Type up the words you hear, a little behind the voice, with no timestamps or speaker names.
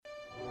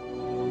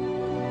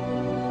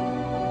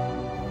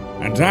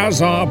And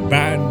as our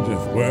band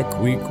of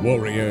work-week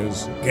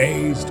warriors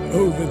gazed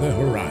over the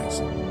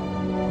horizon,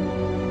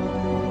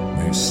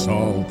 they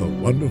saw the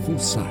wonderful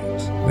sight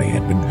they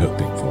had been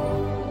hoping for.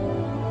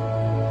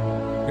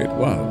 It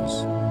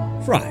was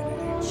Friday.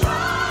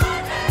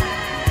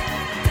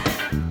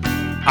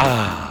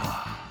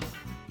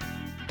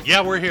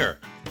 Yeah, we're here.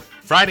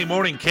 Friday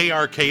morning,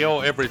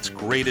 KRKO, Everett's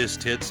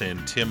greatest hits,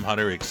 and Tim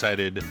Hunter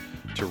excited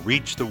to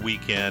reach the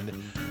weekend.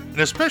 And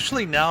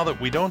especially now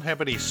that we don't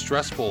have any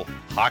stressful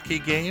hockey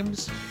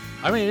games.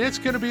 I mean, it's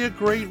going to be a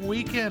great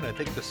weekend. I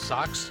think the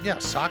Sox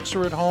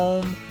are at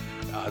home.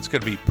 It's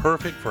going to be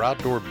perfect for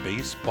outdoor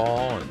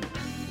baseball, and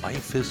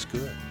life is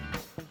good.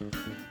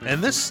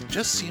 And this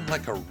just seemed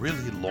like a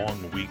really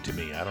long week to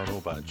me. I don't know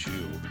about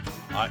you.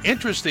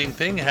 Interesting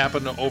thing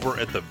happened over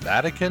at the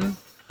Vatican.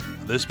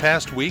 This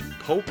past week,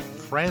 Pope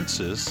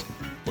Francis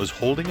was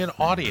holding an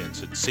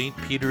audience at St.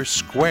 Peter's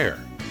Square,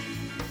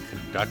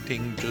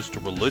 conducting just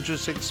a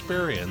religious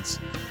experience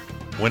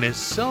when his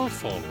cell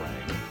phone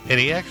rang, and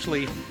he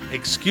actually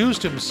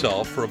excused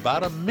himself for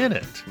about a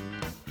minute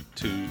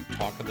to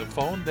talk on the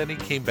phone. Then he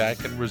came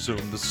back and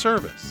resumed the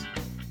service.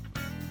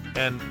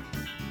 And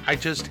I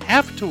just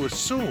have to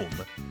assume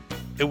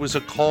it was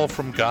a call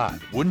from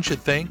God, wouldn't you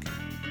think?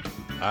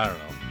 I don't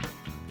know.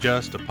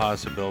 Just a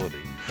possibility.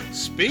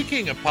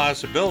 Speaking of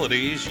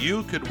possibilities,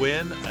 you could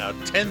win a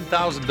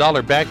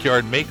 $10,000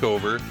 backyard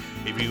makeover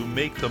if you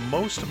make the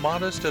most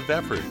modest of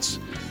efforts.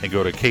 And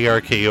go to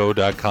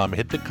KRKO.com,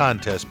 hit the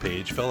contest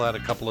page, fill out a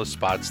couple of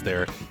spots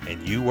there,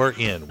 and you are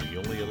in. We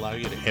only allow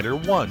you to enter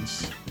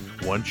once.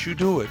 Once you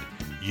do it,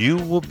 you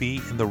will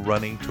be in the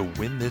running to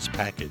win this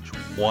package.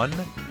 One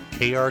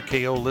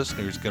KRKO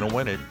listener is going to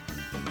win it.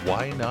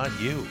 Why not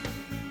you?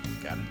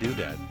 Got to do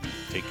that.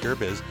 Take care of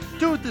biz.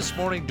 Do it this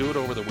morning. Do it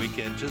over the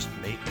weekend. Just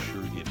make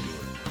sure you do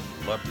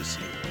it. Love to see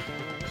it.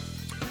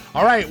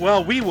 All right.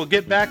 Well, we will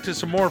get back to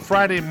some more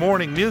Friday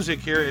morning music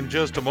here in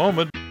just a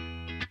moment.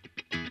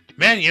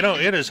 Man, you know,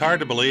 it is hard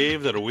to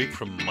believe that a week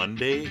from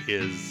Monday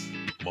is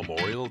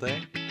Memorial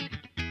Day.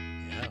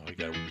 Yeah, we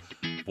got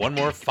one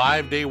more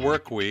 5-day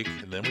work week,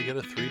 and then we get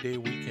a 3-day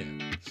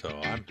weekend. So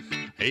I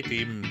hate to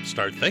even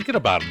start thinking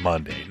about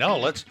Monday. No,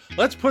 let's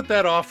put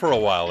that off for a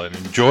while and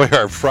enjoy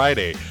our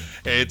Friday.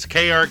 It's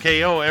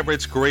KRKO,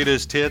 Everett's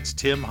greatest hits,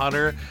 Tim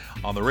Hunter,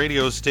 on the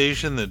radio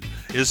station that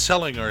is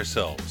selling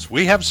ourselves.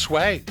 We have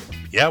swag.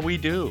 Yeah, we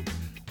do.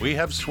 We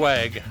have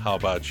swag. How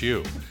about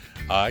you?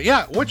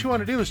 What you want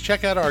to do is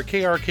check out our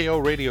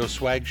KRKO radio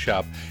swag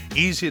shop.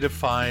 Easy to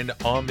find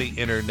on the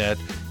internet,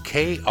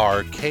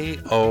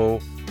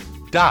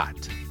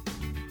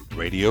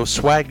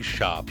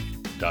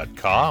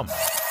 krko.radioswagshop.com.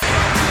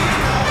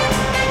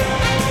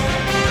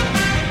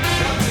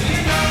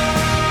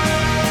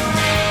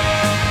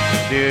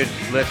 Dude,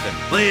 listen.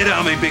 Lay it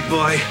on me, big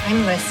boy.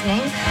 I'm listening.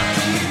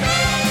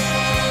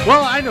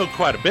 Well, I know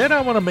quite a bit.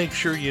 I want to make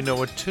sure you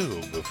know it too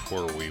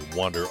before we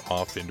wander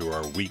off into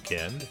our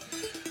weekend.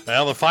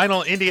 Well, the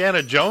final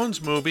Indiana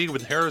Jones movie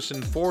with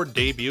Harrison Ford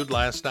debuted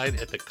last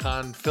night at the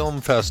Cannes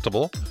Film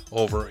Festival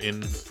over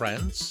in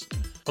France.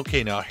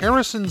 Okay, now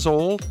Harrison's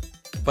old,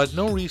 but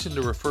no reason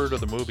to refer to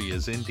the movie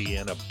as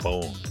Indiana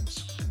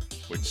Bones,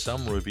 which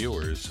some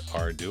reviewers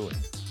are doing.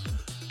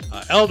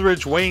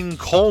 Eldridge Wayne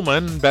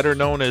Coleman, better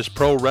known as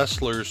pro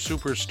wrestler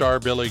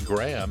superstar Billy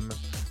Graham,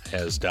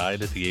 has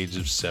died at the age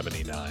of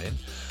 79.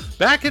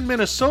 Back in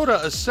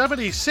Minnesota, a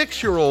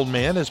 76-year-old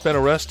man has been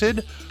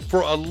arrested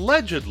for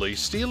allegedly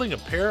stealing a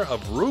pair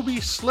of ruby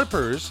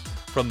slippers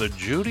from the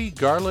Judy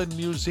Garland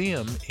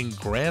Museum in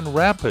Grand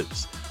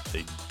Rapids.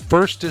 They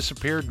first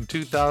disappeared in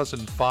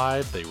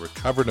 2005. They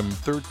recovered them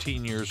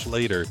 13 years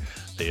later.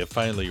 They have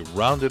finally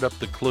rounded up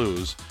the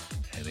clues.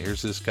 And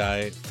here's this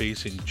guy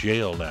facing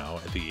jail now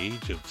at the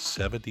age of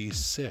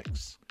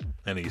 76.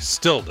 And he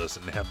still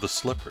doesn't have the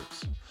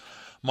slippers.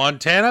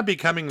 Montana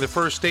becoming the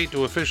first state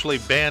to officially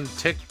ban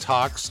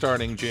TikTok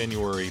starting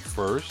January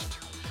 1st.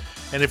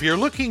 And if you're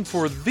looking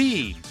for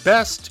the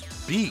best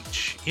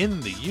beach in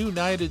the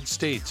United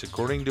States,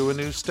 according to a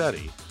new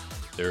study,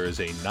 there is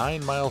a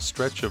 9-mile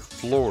stretch of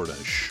Florida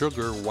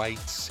sugar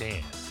white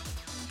sand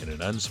in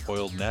an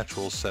unspoiled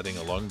natural setting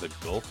along the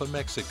Gulf of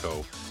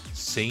Mexico,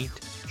 St.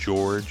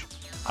 George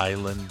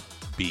Island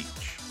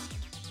Beach,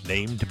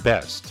 named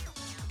best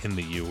in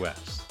the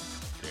U.S.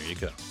 There you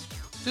go.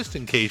 Just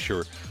in case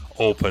you're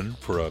open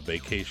for a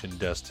vacation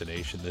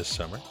destination this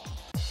summer.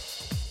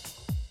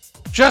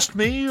 Just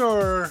me,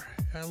 or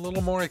a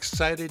little more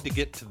excited to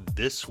get to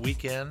this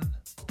weekend?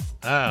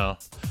 I don't know.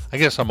 I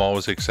guess I'm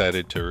always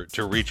excited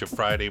to reach a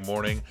Friday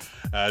morning.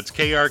 It's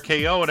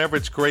KRKO and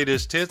Everett's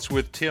greatest hits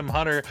with Tim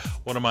Hunter.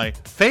 One of my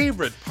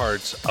favorite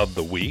parts of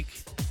the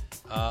week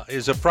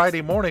is a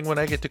Friday morning when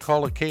I get to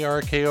call a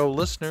KRKO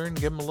listener and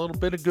give them a little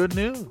bit of good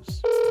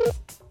news.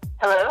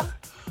 Hello?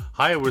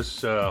 Hi, I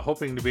was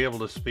hoping to be able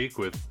to speak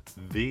with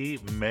the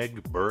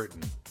Meg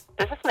Burton.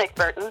 This is Meg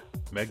Burton.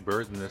 Meg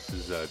Burton, this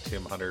is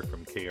Tim Hunter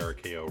from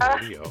KRKO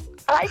Radio.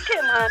 Hi,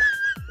 Tim Hunter.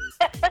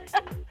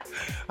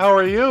 How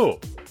are you?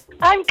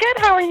 I'm good.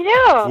 How are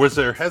you? Was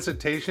there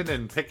hesitation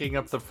in picking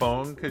up the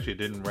phone because you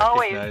didn't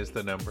recognize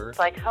the number? It's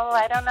like,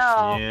 I don't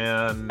know.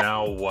 Yeah,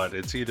 now what?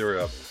 It's either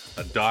a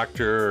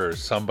doctor or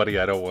somebody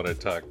I don't want to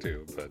talk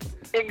to. But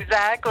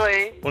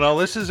Exactly. well, now,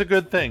 this is a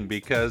good thing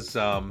because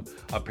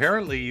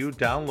apparently you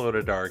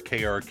downloaded our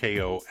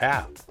KRKO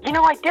app.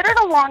 I did it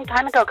a long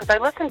time ago because I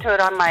listen to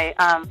it on my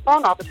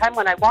phone all the time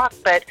when I walk,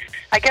 but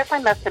I guess I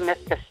must have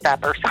missed a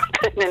step or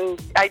something.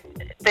 And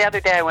the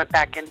other day I went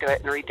back into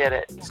it and redid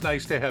it. It's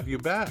nice to have you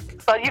back.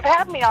 Well, you've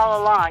had me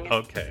all along.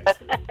 Okay.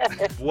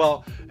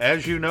 Well,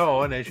 as you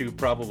know, and as you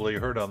probably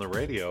heard on the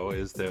radio,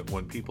 is that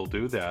when people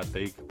do that,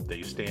 they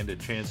stand a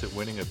chance at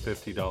winning a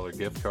 $50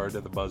 gift card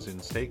to the Buzz-In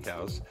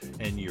Steakhouse,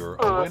 and you're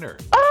a winner.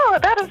 Oh,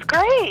 that is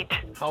great.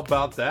 How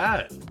about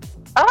that?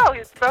 Oh,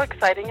 it's so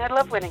exciting. I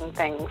love winning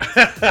things.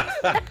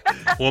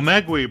 Well,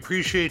 Meg, we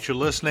appreciate you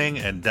listening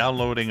and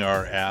downloading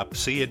our app.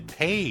 See, it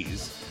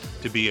pays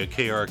to be a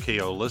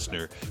KRKO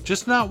listener,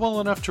 just not well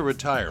enough to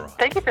retire on.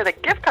 Thank you for the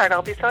gift card.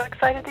 I'll be so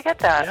excited to get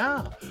that.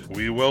 Yeah,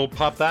 we will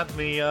pop that in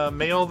the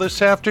mail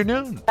this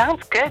afternoon.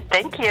 Sounds good.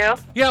 Thank you.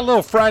 Yeah, a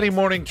little Friday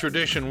morning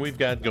tradition we've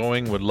got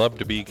going. Would love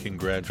to be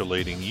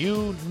congratulating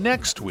you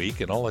next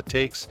week, and all it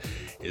takes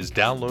is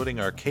downloading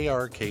our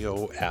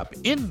KRKO app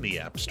in the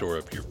App Store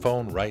of your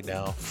phone right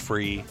now,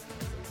 free.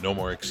 No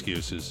more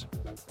excuses.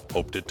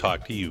 Hope to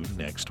talk to you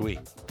next week.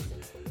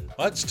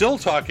 But still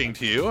talking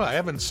to you. I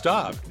haven't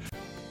stopped.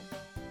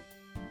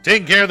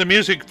 Taking care of the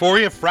music for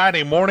you.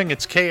 Friday morning,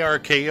 it's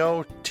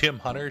KRKO. Tim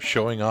Hunter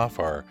showing off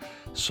our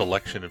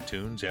selection of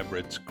tunes.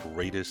 Everett's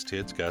greatest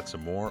hits. Got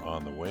some more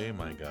on the way.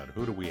 My God,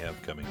 who do we have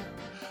coming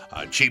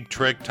up? Cheap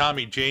Trick,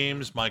 Tommy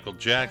James, Michael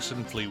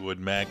Jackson, Fleetwood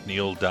Mac,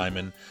 Neil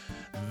Diamond.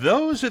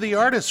 Those are the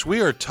artists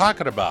we are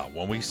talking about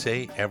when we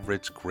say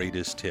Everett's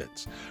greatest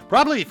hits.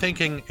 Probably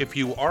thinking, if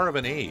you are of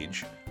an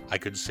age, I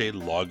could say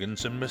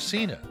Loggins and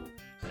Messina.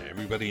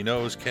 Everybody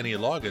knows Kenny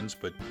Loggins,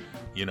 but,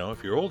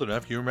 if you're old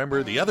enough, you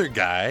remember the other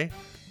guy,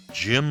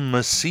 Jim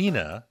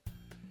Messina.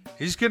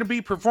 He's going to be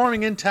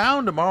performing in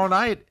town tomorrow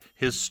night.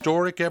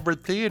 Historic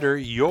Everett Theater,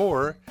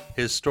 your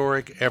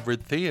Historic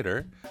Everett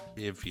Theater.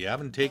 If you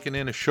haven't taken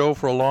in a show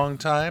for a long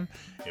time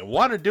and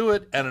want to do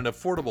it at an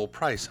affordable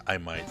price, I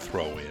might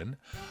throw in,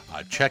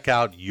 check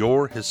out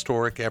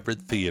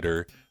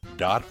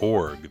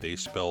yourhistoriceveretttheater.org. They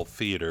spell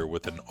theater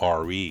with an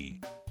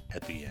R-E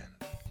at the end,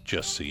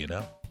 just so you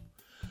know.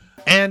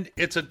 And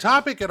it's a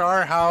topic at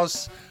our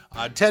house.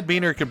 Ted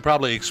Beener can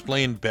probably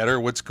explain better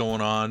what's going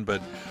on,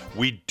 but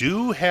we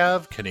do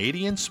have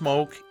Canadian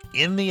smoke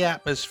in the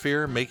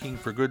atmosphere, making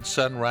for good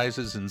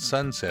sunrises and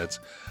sunsets.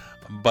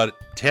 But,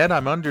 Ted,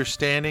 I'm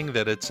understanding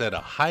that it's at a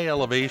high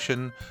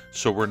elevation,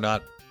 so we're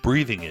not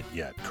breathing it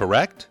yet,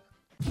 correct?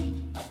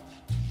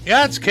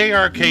 Yeah, it's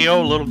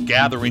KRKO, a little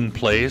gathering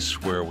place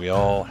where we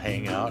all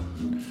hang out.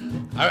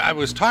 I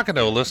was talking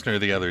to a listener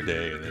the other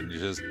day, and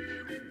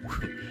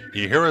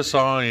you hear a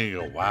song and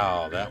you go,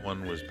 wow, that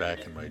one was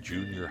back in my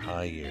junior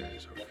high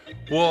years.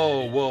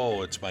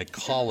 Whoa, it's my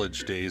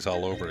college days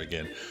all over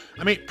again.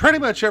 I mean, pretty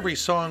much every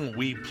song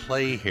we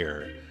play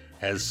here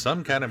has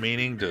some kind of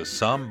meaning to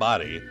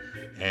somebody.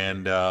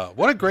 And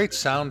what a great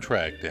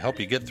soundtrack to help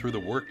you get through the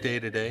workday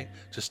today.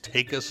 Just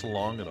take us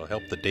along. It'll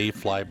help the day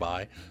fly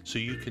by so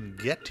you can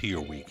get to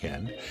your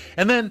weekend.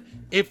 And then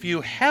if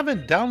you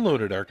haven't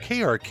downloaded our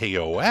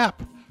KRKO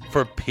app,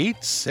 for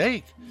Pete's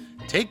sake,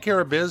 take care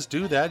of biz,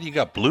 do that. You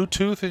got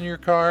Bluetooth in your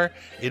car.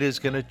 It is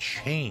going to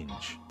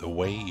change the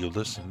way you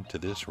listen to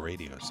this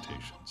radio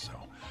station. So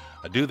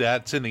do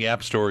that. It's in the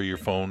App Store of your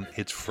phone.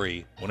 It's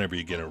free whenever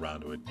you get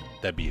around to it.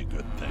 That'd be a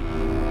good thing.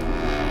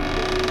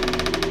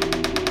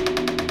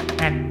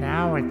 And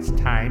now it's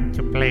time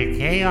to play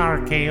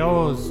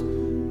KRKO's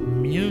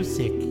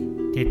Music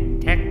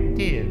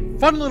Detective.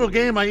 Fun little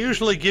game. I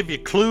usually give you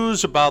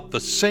clues about the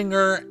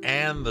singer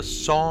and the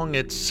song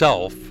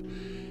itself.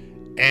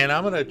 And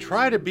I'm going to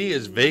try to be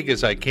as vague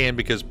as I can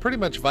because pretty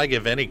much if I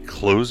give any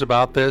clues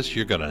about this,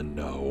 you're going to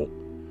know.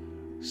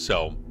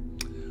 So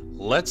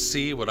let's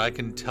see what I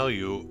can tell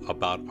you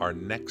about our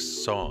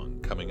next song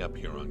coming up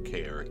here on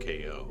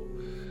KRKO.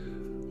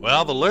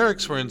 Well, the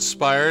lyrics were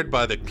inspired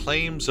by the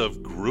claims of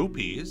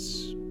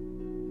groupies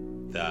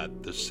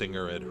that the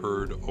singer had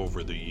heard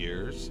over the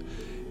years.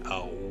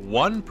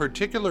 One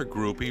particular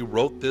groupie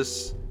wrote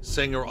this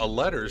singer a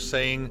letter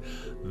saying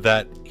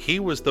that he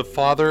was the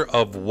father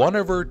of one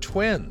of her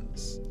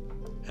twins,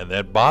 and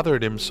that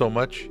bothered him so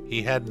much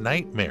he had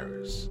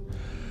nightmares.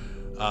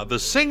 The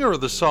singer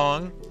of the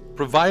song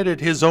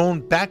provided his own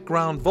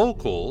background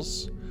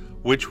vocals,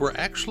 which were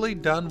actually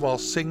done while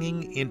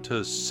singing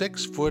into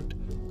 6-foot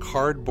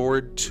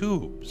cardboard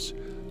tubes.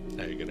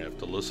 Now you're going to have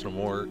to listen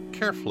more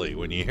carefully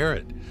when you hear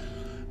it.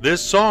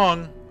 This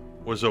song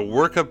was a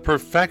work of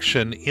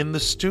perfection in the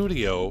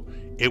studio.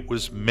 It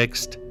was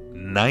mixed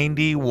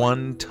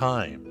 91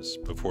 times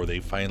before they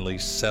finally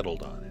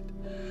settled on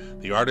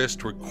it. The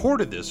artist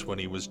recorded this when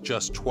he was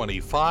just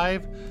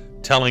 25,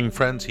 telling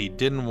friends he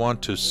didn't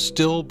want to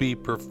still be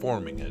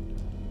performing it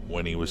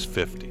when he was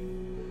 50.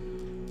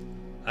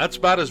 That's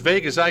about as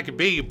vague as I could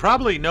be. You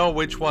probably know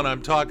which one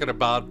I'm talking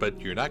about, but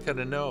you're not going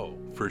to know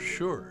for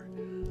sure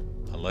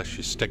unless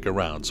you stick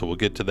around. So we'll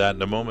get to that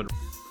in a moment.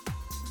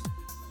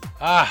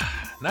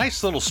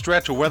 Nice little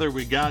stretch of weather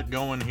we got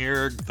going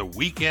here. The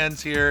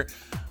weekend's here.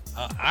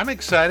 I'm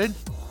excited.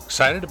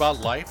 Excited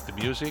about life, the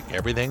music,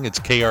 everything. It's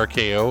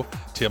KRKO,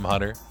 Tim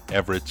Hunter,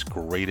 Everett's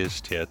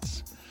greatest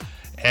hits.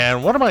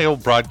 And one of my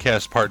old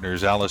broadcast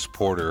partners, Alice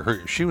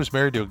Porter, she was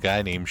married to a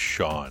guy named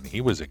Sean.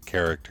 He was a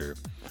character.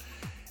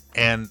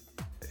 And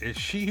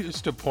she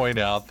used to point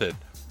out that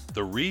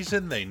the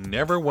reason they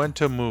never went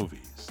to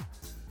movies,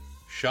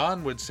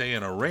 Sean would say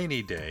on a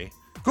rainy day,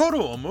 "Go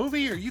to a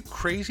movie? Are you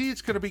crazy?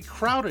 It's going to be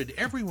crowded.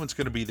 Everyone's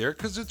going to be there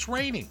because it's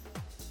raining."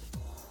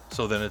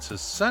 So then it's a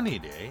sunny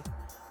day,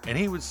 and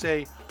he would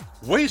say,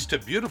 "Waste a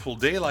beautiful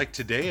day like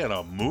today on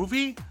a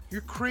movie?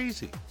 You're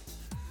crazy."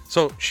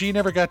 So she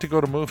never got to go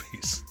to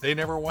movies. They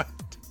never went.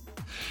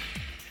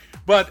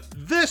 But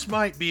this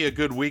might be a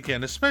good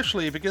weekend,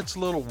 especially if it gets a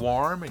little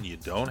warm and you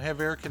don't have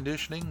air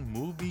conditioning.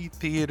 Movie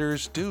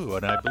theaters do,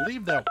 and I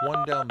believe that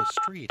one down the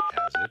street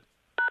has it.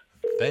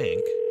 I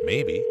think,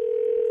 maybe.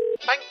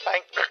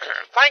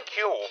 Thank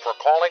you for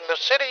calling the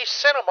City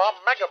Cinema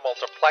Mega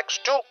Multiplex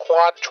 2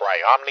 Quad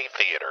Tri-Omni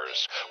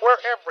Theaters, where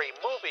every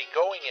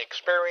movie-going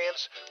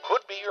experience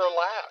could be your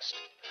last.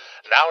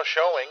 Now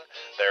showing,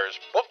 there's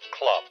Book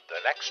Club,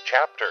 the next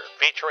chapter,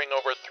 featuring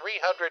over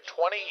 320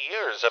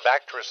 years of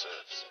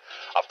actresses.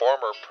 A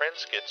former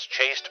prince gets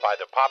chased by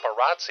the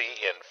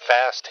paparazzi in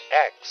Fast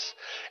X,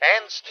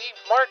 and Steve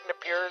Martin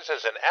appears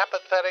as an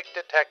apathetic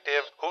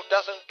detective who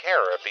doesn't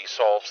care if he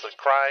solves the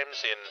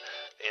crimes in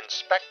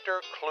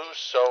Inspector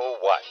Clouseau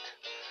What.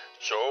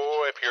 So,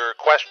 if you're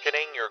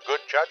questioning your good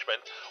judgment,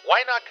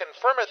 why not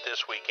confirm it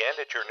this weekend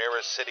at your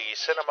nearest City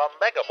Cinema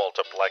Mega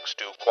Multiplex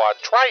 2 Quad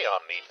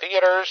Tri-Omni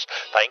Theaters?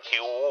 Thank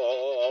you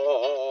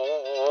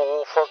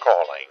for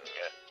calling.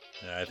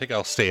 I think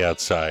I'll stay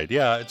outside.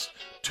 Yeah, it's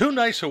too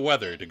nice of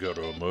weather to go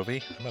to a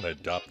movie. I'm going to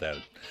adopt that.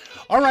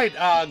 All right,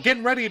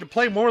 getting ready to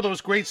play more of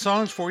those great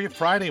songs for you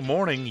Friday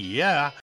morning. Yeah,